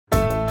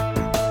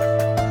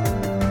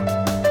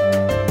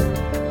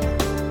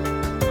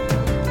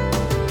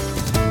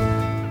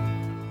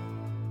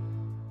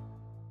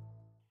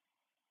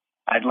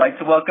like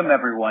to welcome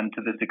everyone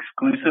to this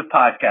exclusive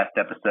podcast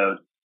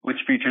episode, which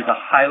features a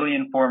highly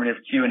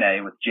informative Q&A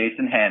with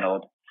Jason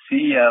Hanold,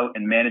 CEO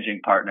and Managing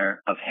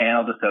Partner of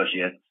Hanold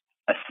Associates,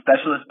 a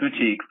specialist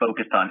boutique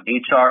focused on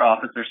HR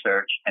officer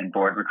search and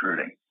board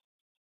recruiting.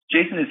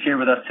 Jason is here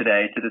with us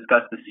today to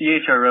discuss the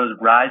CHRO's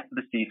rise to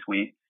the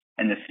C-suite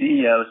and the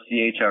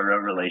CEO-CHRO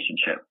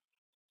relationship.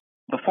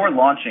 Before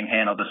launching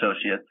Hanold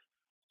Associates,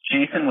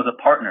 Jason was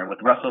a partner with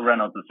Russell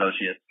Reynolds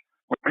Associates,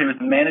 where he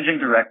was the managing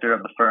director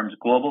of the firm's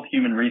Global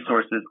Human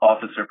Resources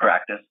Officer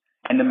practice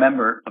and a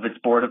member of its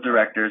board of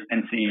directors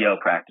and CEO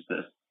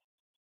practices.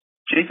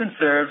 Jason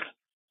serves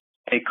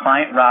a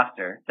client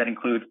roster that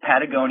includes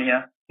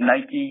Patagonia,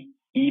 Nike,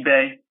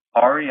 eBay,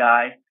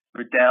 REI,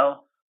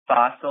 Riddell,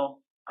 Fossil,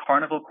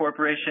 Carnival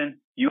Corporation,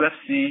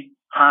 UFC,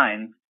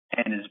 Heinz,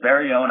 and his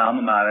very own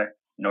alma mater,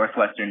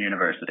 Northwestern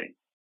University.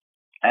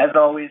 As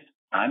always,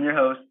 I'm your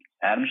host,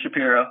 Adam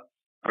Shapiro,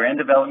 brand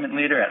development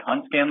leader at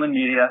Hunt Scanlon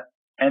Media,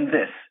 and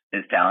this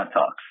is Talent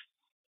Talks.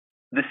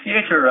 The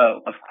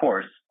CHRO, of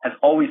course, has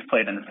always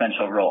played an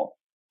essential role,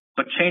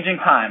 but changing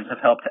times have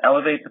helped to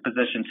elevate the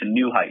position to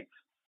new heights.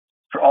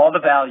 For all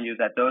the value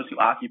that those who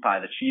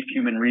occupy the Chief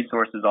Human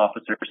Resources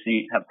Officer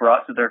seat have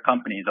brought to their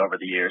companies over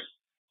the years,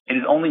 it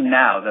is only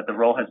now that the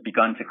role has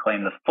begun to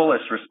claim the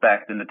fullest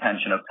respect and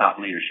attention of top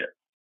leadership.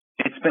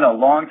 It's been a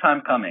long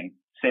time coming,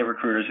 say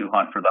recruiters who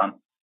hunt for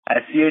them,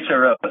 as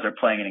CHROs are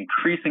playing an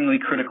increasingly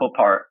critical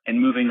part in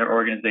moving their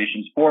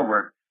organizations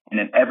forward in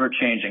an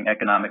ever-changing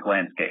economic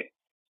landscape.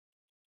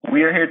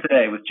 We are here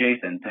today with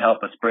Jason to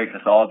help us break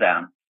this all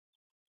down.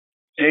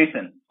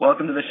 Jason,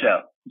 welcome to the show.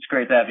 It's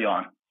great to have you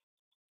on.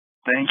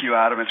 Thank you,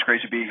 Adam. It's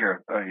great to be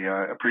here.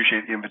 I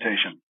appreciate the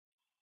invitation.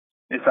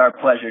 It's our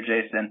pleasure,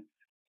 Jason.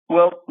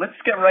 Well, let's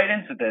get right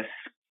into this.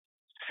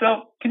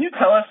 So, can you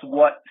tell us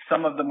what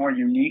some of the more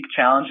unique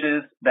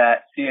challenges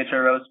that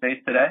CHROs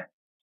face today?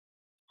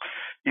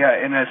 Yeah,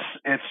 and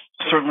it's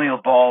certainly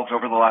evolved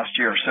over the last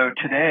year. So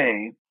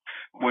today,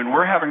 when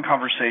we're having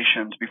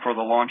conversations before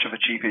the launch of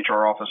a Chief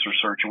HR Officer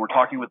search, and we're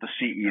talking with the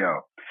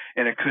CEO,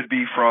 and it could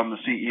be from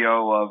the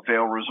CEO of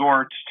Vail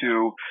Resorts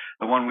to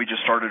the one we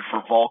just started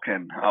for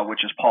Vulcan, which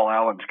is Paul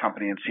Allen's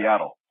company in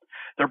Seattle.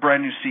 Their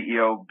brand new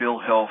CEO,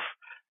 Bill Hilf,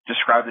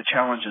 described the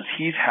challenges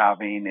he's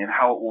having and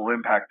how it will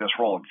impact this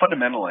role. And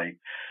fundamentally,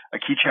 a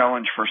key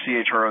challenge for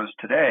CHROs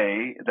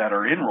today that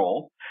are in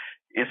role,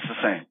 it's the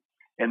same.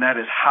 And that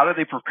is, how do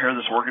they prepare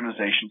this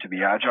organization to be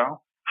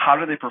agile? How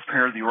do they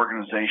prepare the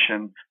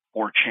organization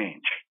for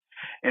change?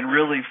 And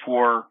really,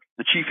 for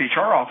the Chief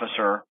HR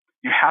Officer,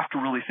 you have to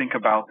really think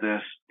about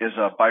this as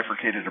a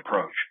bifurcated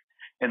approach.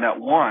 And that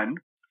one,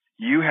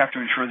 you have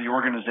to ensure the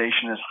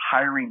organization is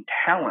hiring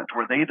talent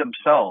where they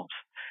themselves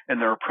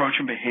and their approach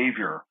and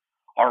behavior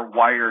are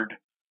wired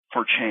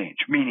for change,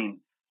 meaning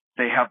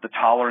they have the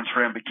tolerance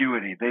for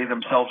ambiguity. They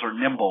themselves are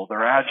nimble.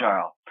 They're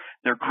agile.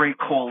 They're great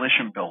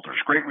coalition builders,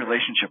 great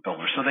relationship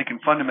builders, so they can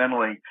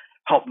fundamentally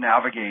help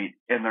navigate,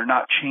 and they're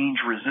not change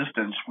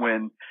resistance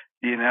when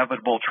the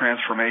inevitable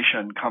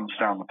transformation comes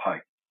down the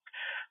pipe.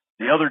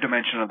 The other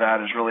dimension of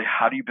that is really,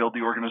 how do you build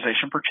the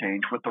organization for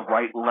change with the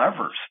right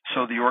levers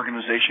so the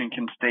organization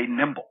can stay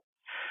nimble?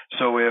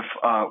 So if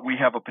we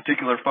have a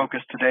particular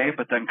focus today,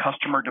 but then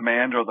customer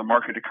demand or the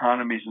market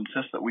economies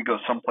insist that we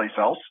go someplace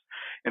else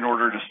in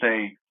order to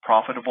stay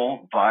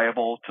profitable,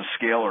 viable, to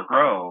scale or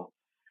grow,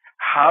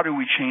 how do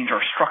we change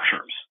our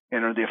structures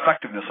and the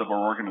effectiveness of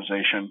our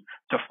organization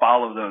to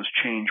follow those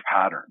change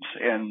patterns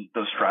and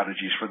those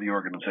strategies for the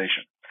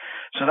organization?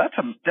 So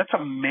that's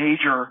a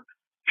major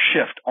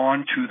shift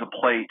onto the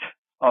plate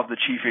of the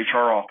Chief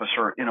HR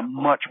Officer in a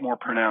much more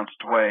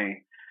pronounced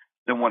way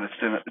than what it's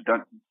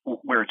done,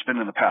 where it's been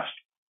in the past.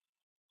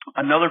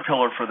 Another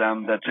pillar for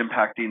them that's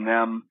impacting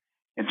them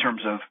in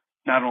terms of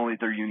not only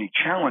their unique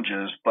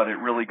challenges, but it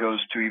really goes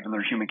to even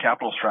their human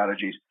capital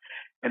strategies.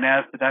 And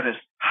that is,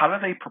 how do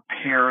they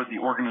prepare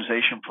the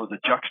organization for the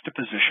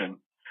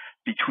juxtaposition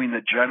between the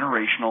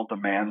generational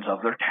demands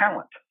of their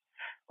talent,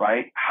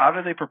 right? How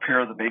do they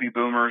prepare the baby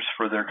boomers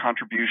for their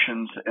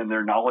contributions and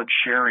their knowledge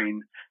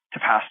sharing to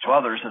pass to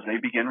others as they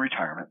begin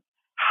retirement?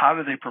 How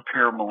do they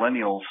prepare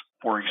millennials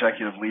for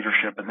executive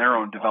leadership and their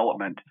own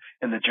development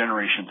in the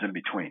generations in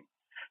between?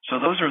 So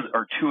those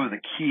are two of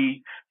the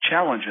key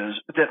challenges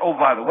that, oh,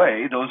 by the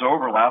way, those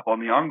overlap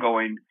on the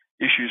ongoing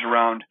issues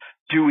around,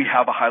 do we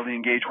have a highly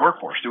engaged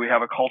workforce? Do we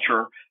have a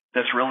culture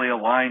that's really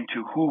aligned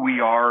to who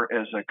we are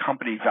as a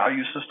company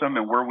value system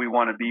and where we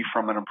want to be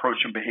from an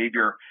approach and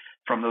behavior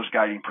from those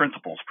guiding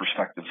principles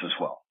perspectives as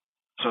well?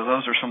 So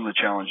those are some of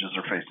the challenges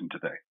they're facing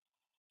today.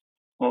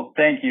 Well,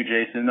 thank you,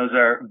 Jason. Those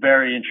are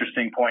very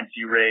interesting points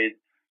you raised.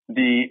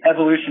 The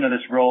evolution of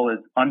this role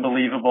is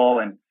unbelievable,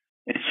 and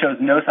it shows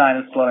no sign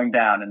of slowing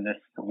down in this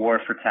war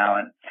for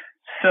talent.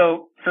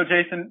 So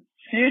Jason,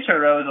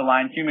 CHROs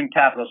align human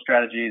capital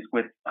strategies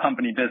with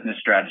company business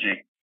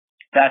strategy.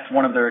 That's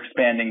one of their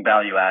expanding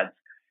value adds.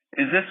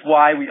 Is this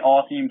why we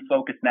all seem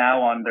focused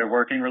now on their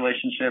working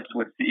relationships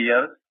with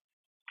CEOs?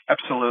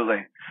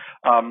 Absolutely.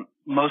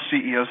 Most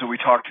CEOs that we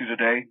talk to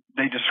today,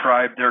 they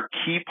describe their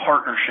key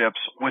partnerships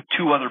with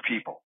two other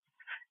people.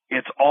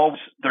 it's always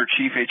their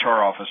chief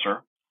HR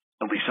officer,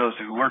 at least those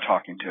who we're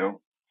talking to.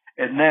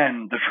 And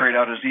then the trade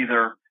out is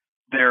either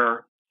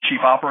their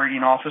chief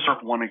operating officer,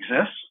 if one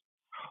exists,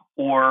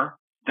 or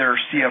their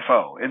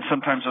CFO. And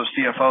sometimes those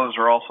CFOs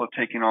are also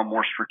taking on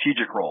more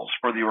strategic roles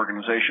for the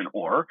organization.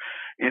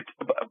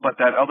 But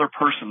that other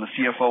person, the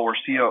CFO or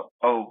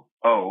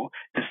COO,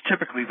 is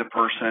typically the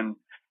person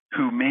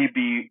who may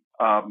be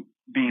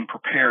being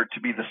prepared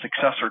to be the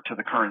successor to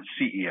the current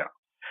CEO.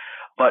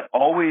 But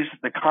always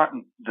the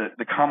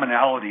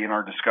commonality in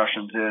our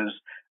discussions is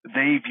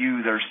they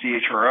view their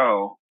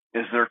CHRO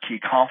as their key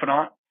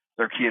confidant,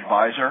 their key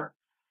advisor.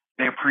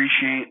 They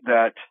appreciate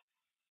that,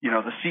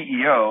 the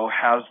CEO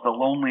has the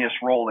loneliest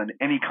role in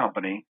any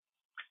company,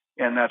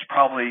 and that's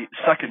probably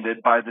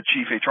seconded by the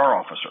chief HR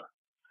officer.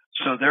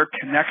 So their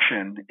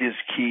connection is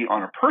key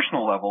on a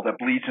personal level that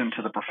bleeds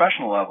into the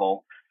professional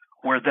level,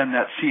 where then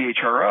that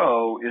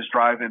CHRO is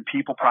driving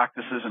people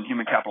practices and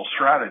human capital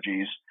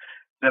strategies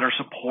that are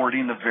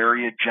supporting the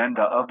very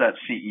agenda of that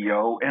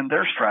CEO and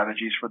their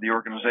strategies for the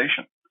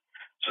organization.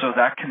 So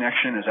that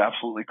connection is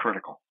absolutely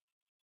critical.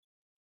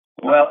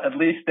 Well, at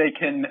least they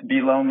can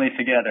be lonely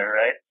together,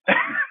 right?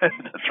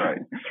 That's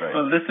right.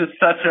 Well, this is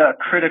such a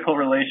critical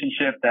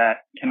relationship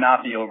that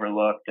cannot be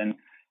overlooked. And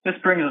this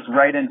brings us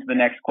right into the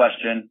next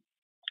question.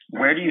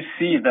 Where do you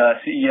see the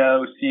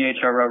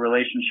CEO-CHRO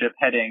relationship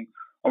heading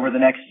over the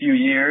next few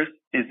years?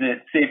 Is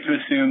it safe to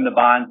assume the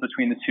bonds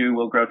between the two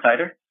will grow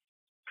tighter?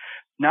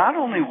 Not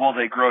only will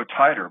they grow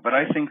tighter, but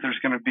I think there's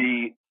going to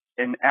be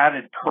an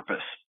added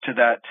purpose to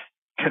that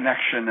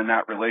connection and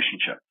that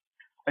relationship.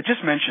 I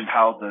just mentioned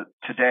how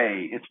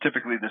today it's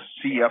typically the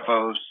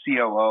CFO,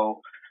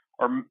 COO,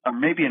 or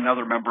maybe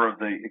another member of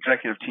the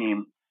executive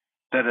team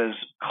that is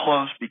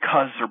close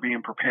because they're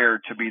being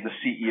prepared to be the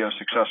CEO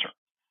successor.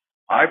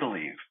 I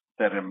believe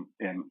that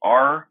in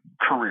our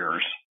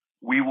careers,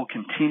 we will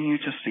continue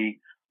to see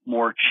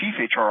more chief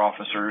HR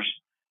officers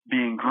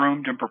being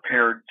groomed and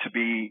prepared to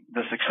be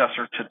the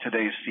successor to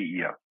today's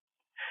CEO.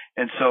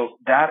 And so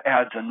that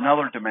adds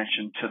another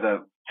dimension to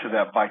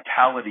the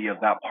vitality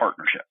of that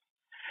partnership.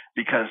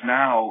 Because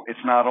now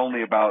it's not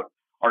only about,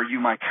 are you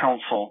my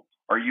counsel?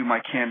 Are you my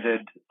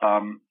candid,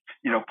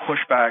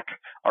 pushback?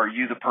 Are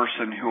you the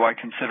person who I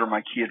consider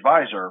my key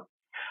advisor?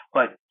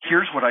 But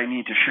here's what I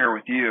need to share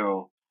with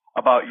you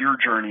about your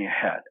journey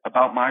ahead,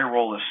 about my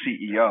role as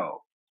CEO.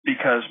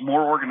 Because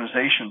more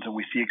organizations, and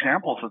we see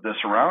examples of this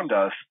around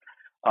us,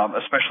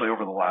 especially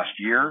over the last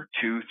year,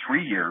 2,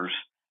 3 years,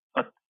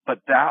 but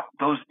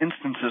those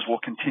instances will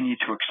continue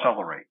to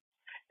accelerate.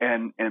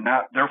 And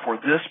that, therefore,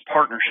 this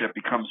partnership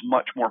becomes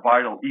much more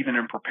vital, even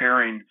in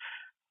preparing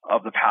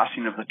of the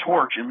passing of the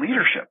torch in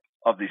leadership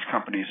of these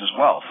companies as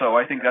well. So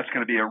I think that's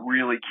going to be a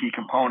really key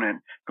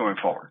component going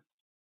forward.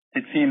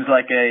 It seems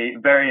like a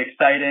very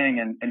exciting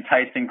and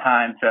enticing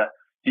time to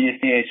be a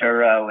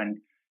CHRO,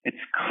 and it's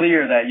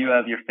clear that you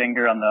have your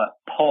finger on the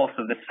pulse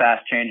of this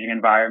fast-changing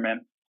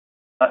environment.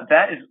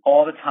 That is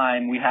all the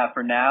time we have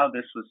for now.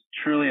 This was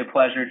truly a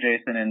pleasure,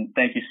 Jason, and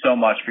thank you so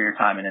much for your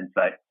time and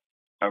insight.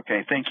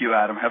 Okay. Thank you,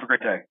 Adam. Have a great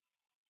day.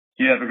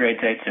 You have a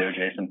great day too,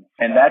 Jason.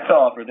 And that's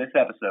all for this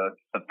episode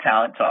of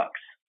Talent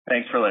Talks.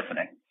 Thanks for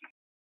listening.